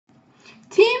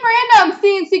Team Random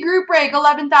C&C Group Break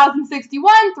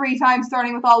 11,061. 3 times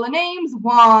starting with all the names.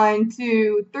 1,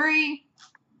 2, 3.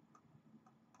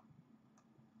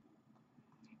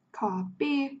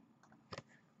 Copy.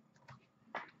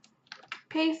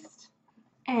 Paste.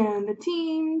 And the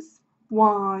teams.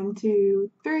 1,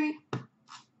 2, 3.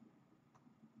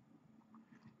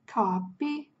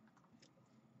 Copy.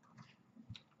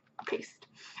 Paste.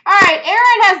 Alright,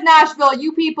 Aaron has Nashville,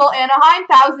 You People, Anaheim,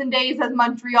 1,000 Days has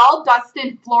Montreal,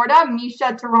 Dustin, Florida,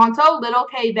 Misha, Toronto, Little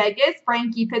K, Vegas,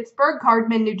 Frankie, Pittsburgh,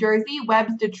 Cardman, New Jersey,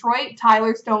 Webbs, Detroit,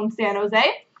 Tyler Stone, San Jose,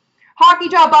 Hockey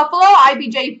Jaw, Buffalo,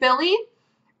 IBJ, Philly,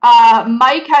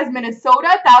 Mike has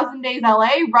Minnesota, 1,000 Days, LA,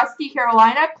 Rusty,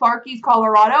 Carolina, Clarkies,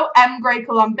 Colorado, M. Gray,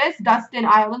 Columbus, Dustin,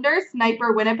 Islanders,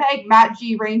 Sniper, Winnipeg, Matt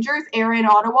G, Rangers, Aaron,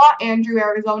 Ottawa, Andrew,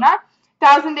 Arizona,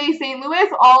 1,000 Days St. Louis,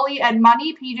 Ollie Ed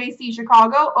Money, PJC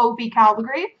Chicago, Opie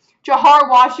Calgary, Jahar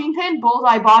Washington,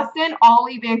 Bullseye Boston,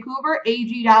 Ollie Vancouver,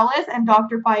 AG Dallas, and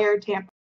Dr. Fire Tampa.